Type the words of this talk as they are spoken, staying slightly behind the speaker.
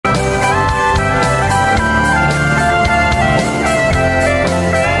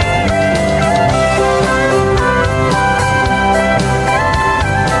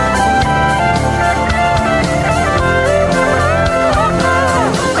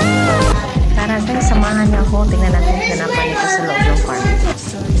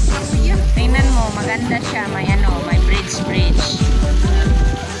maganda siya. May may bridge.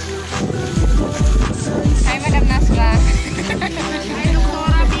 Hi, Madam Nasra.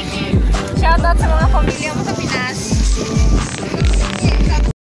 Shoutout sa mga pamilya mo sa Pinas.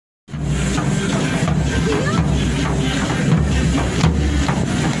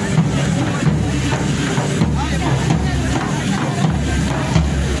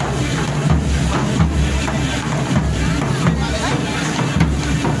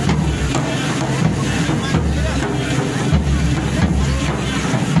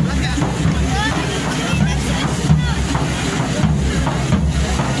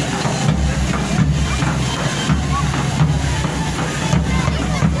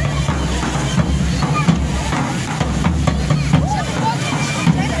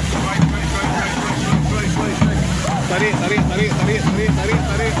 Tarik.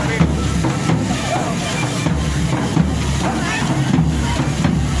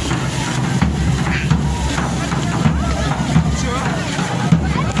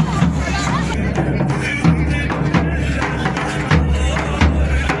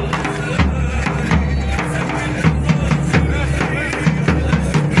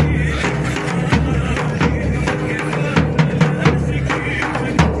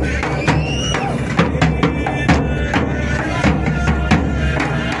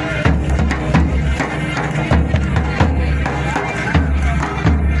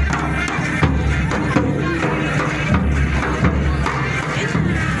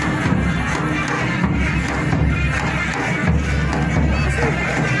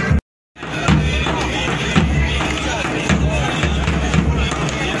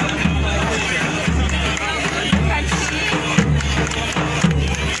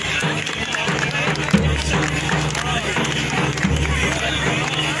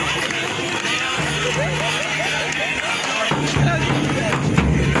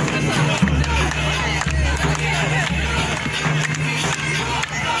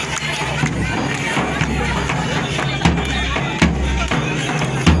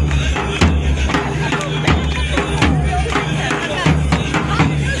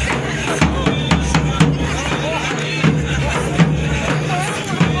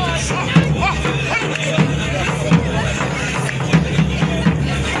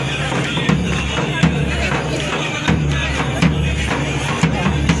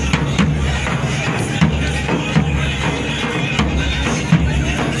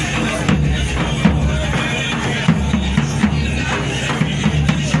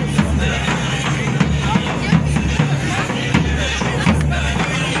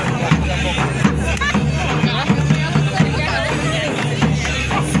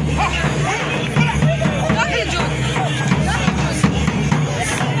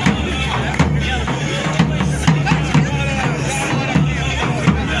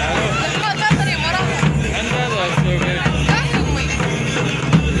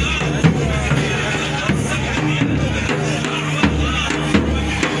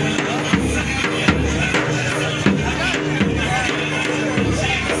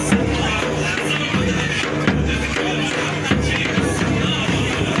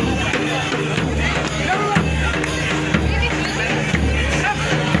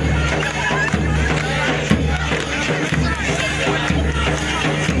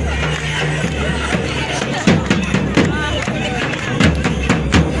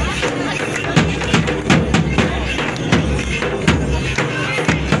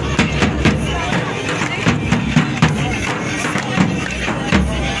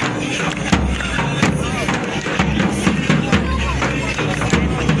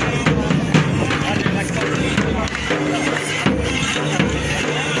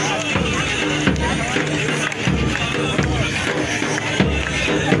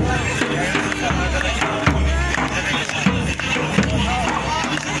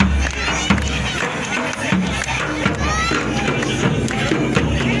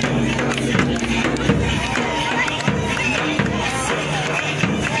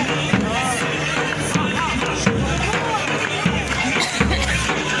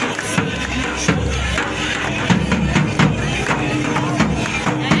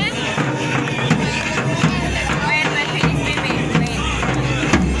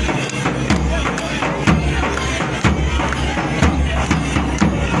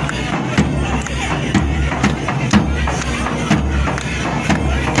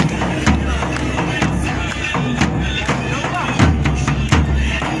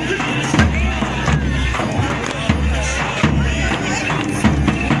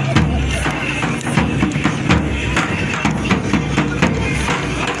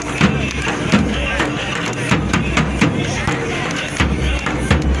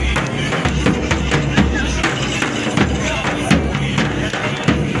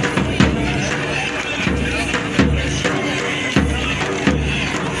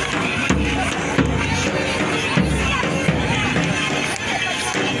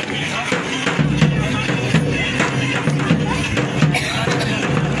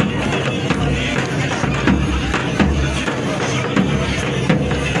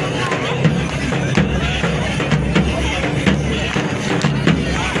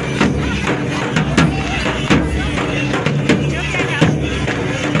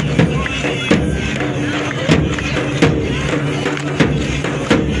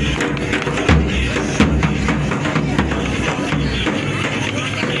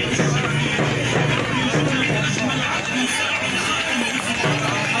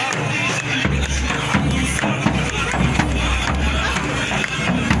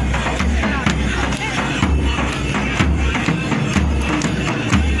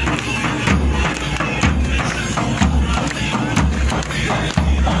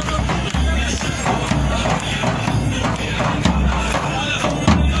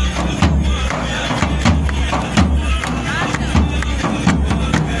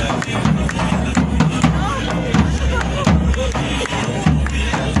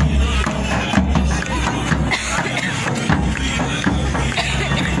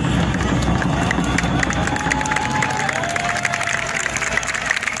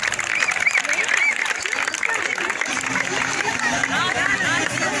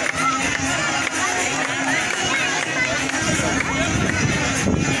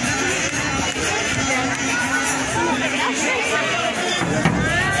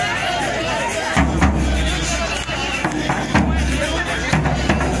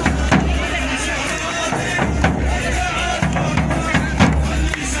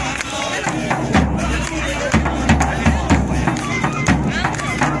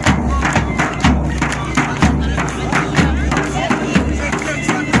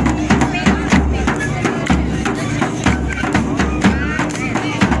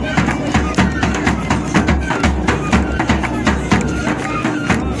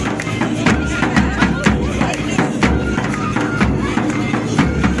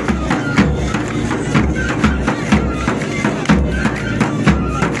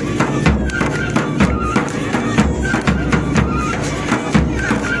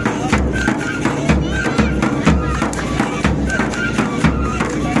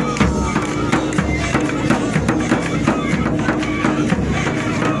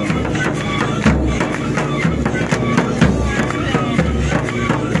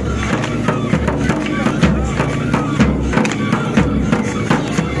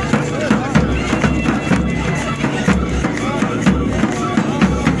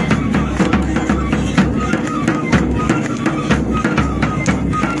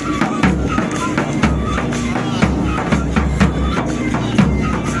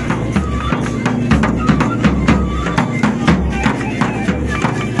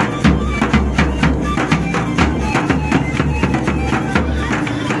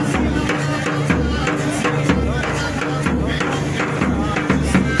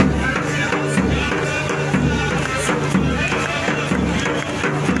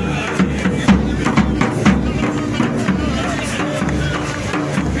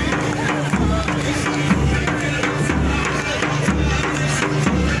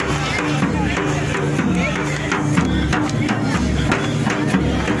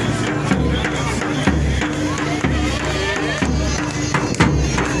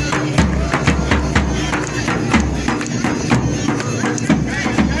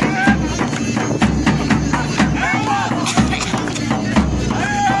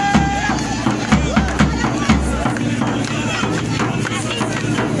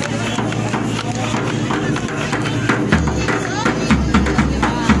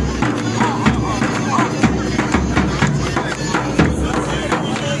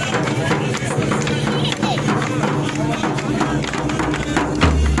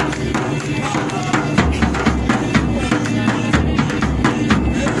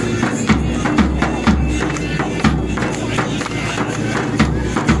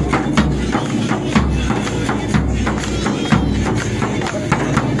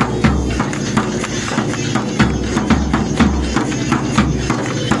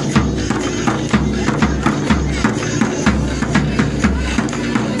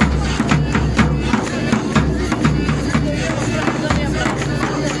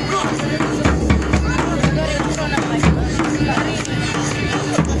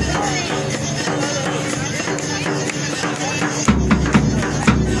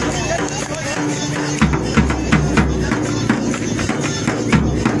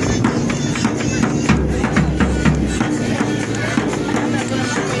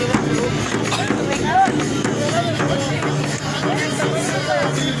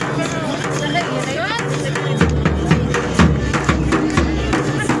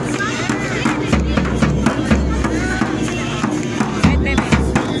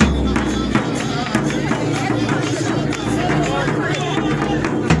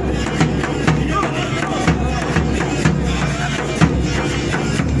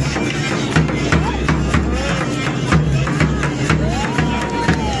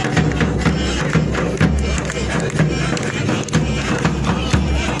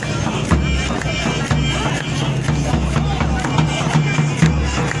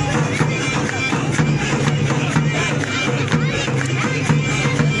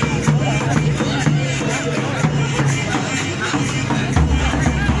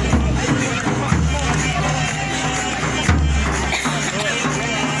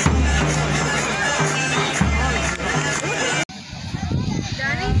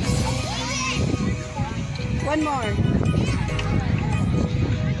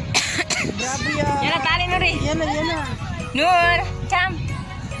 Yan na, tali Nuri. Yan na. Nur, Cham.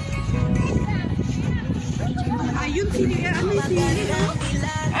 Ayun, sili. Ano yung sili?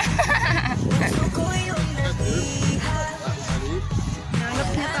 Nanap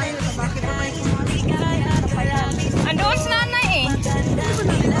niya tayo. Bakit pa tayo kumakas? Andoon sa nanay eh.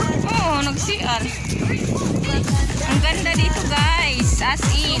 Oo, nag-CR. Ang ganda dito guys. As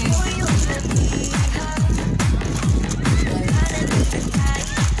in.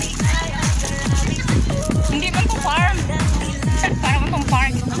 Hindi man to farm. Parang itong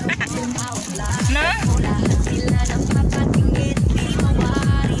park. Na?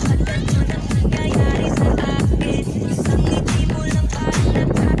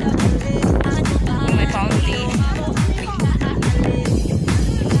 May fountain.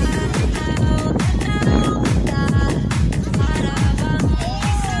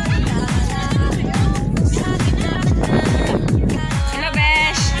 Sila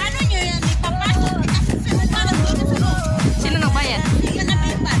besh. Sino nagbayad?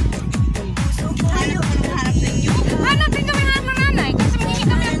 Hanapin kami ng nanay kasi mangingi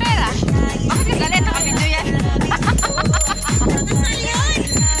kami ng pera. Bakit yung galit? Nakabidyo yan.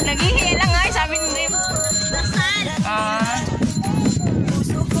 Naghihiya lang nga, sabi ni Rim.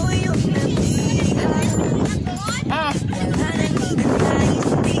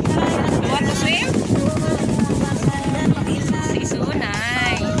 You want to swim? It's so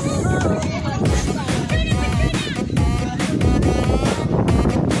nice.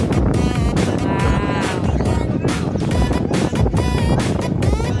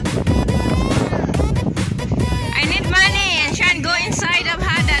 I need money and Sean go inside of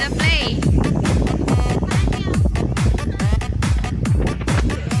Hada to play.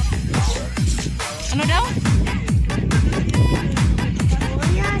 Ano daw?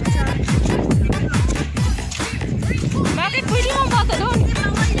 Bakit pwede mong bata doon?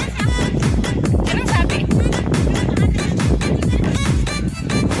 Anong sabi?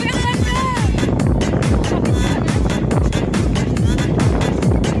 Uy, ang ganda!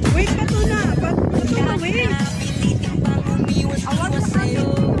 Wait pa to na. Wait. Awag na kayo.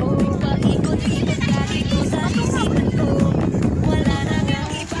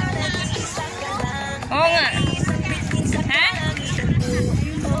 Oo nga. Ha?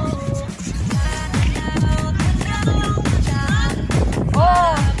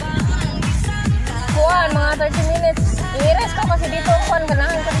 Oh. Kuhan, mga 30 minutes. I-rest ka kasi dito. Kuhan,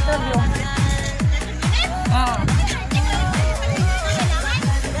 ganahan ka dito. Oo.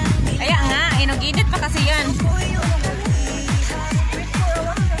 Kaya nga, inog-edit pa kasi yan.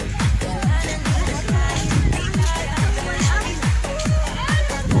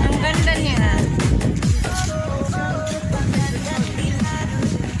 Ang ganda niya.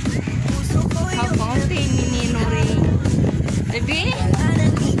 Ang fountain ni Nuri. Baby?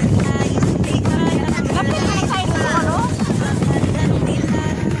 Lapit na tayo sa ano?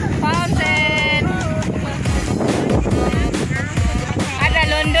 Fountain. Ada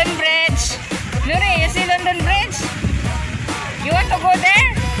London Bridge. Nuri, you see London Bridge? You want to go there?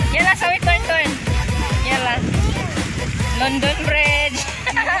 Yala, sawi turn. Yala. London Bridge.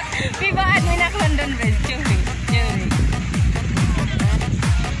 Pibaan mo na London Bridge. Churi.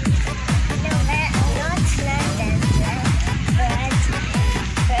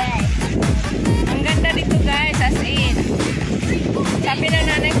 Ang ganda dito guys, as in. Sabi na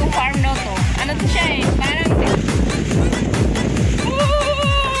nanay kong farm daw to. Ano to siya eh? Parang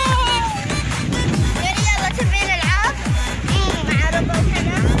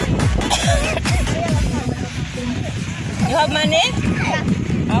you have money?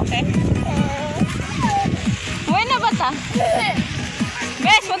 Okay. Uwi na ba ta?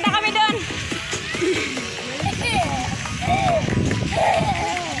 Bes, punta kami doon.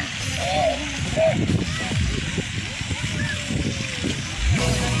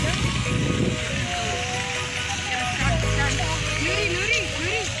 Nuri.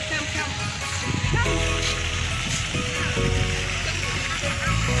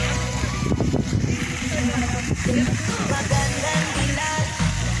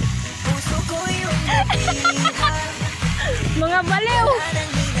 Mga baliw.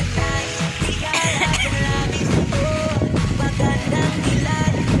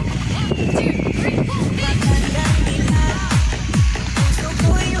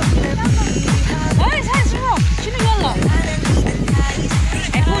 Ay, sino? Sino yala?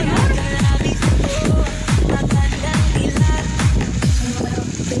 Ay, puno.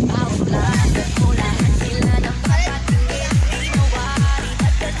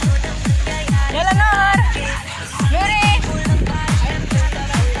 Yala, Nor. Nuri.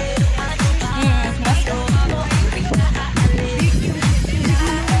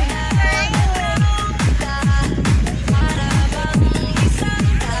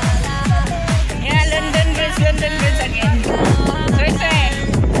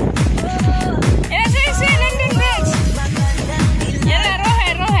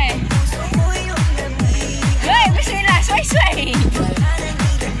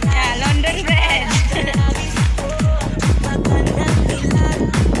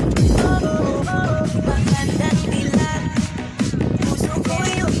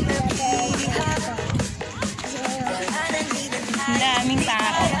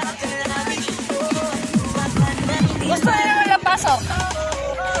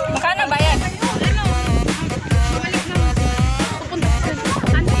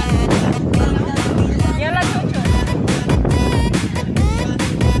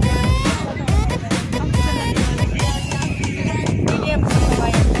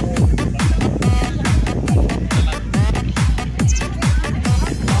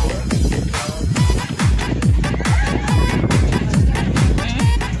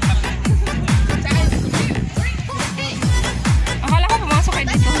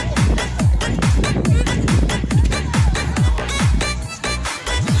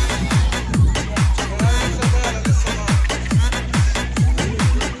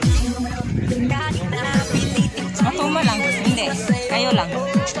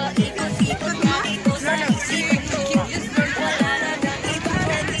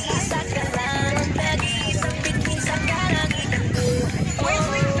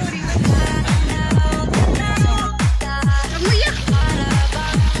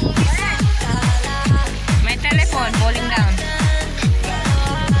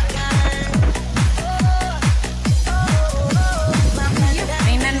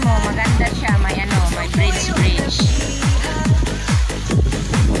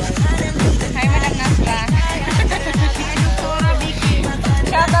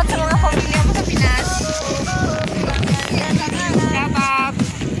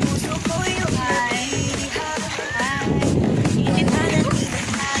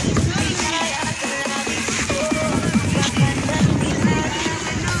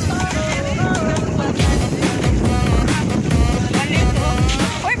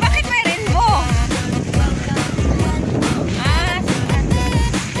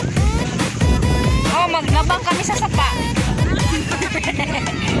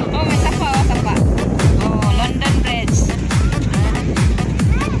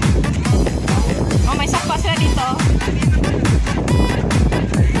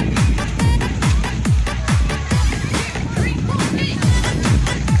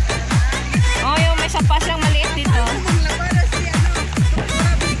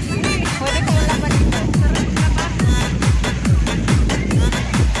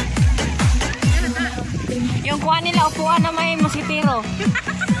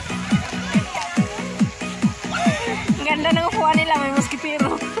 Ang ganda ng upuan nila, may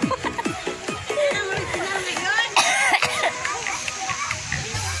moskitero.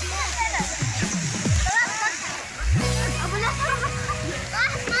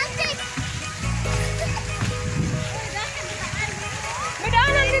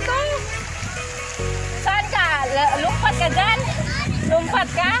 Lumpat ka dyan? Lumpat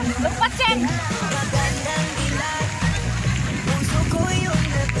ka? Lumpat yan!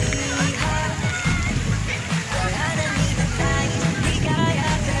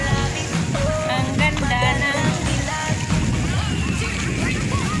 Ang ganda na.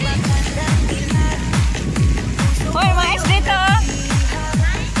 Hoy, mais dito!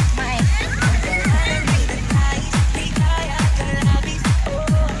 Mais.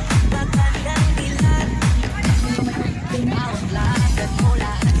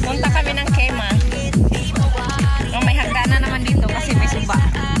 Punta kami ng Kema. Oh, may hagdanan naman dito kasi may suba.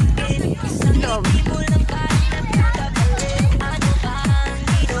 Loob.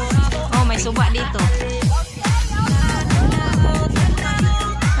 Oh, may suba dito.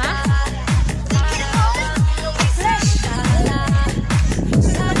 Ha? Flash.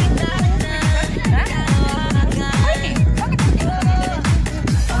 Ha? Ay, bakit hindi?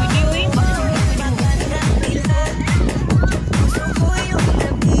 Uy, bakit hindi?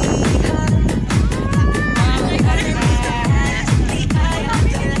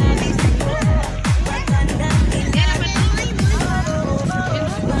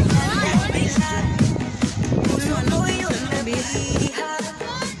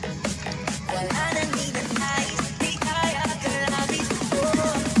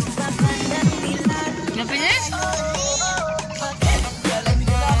 Ngapain niya?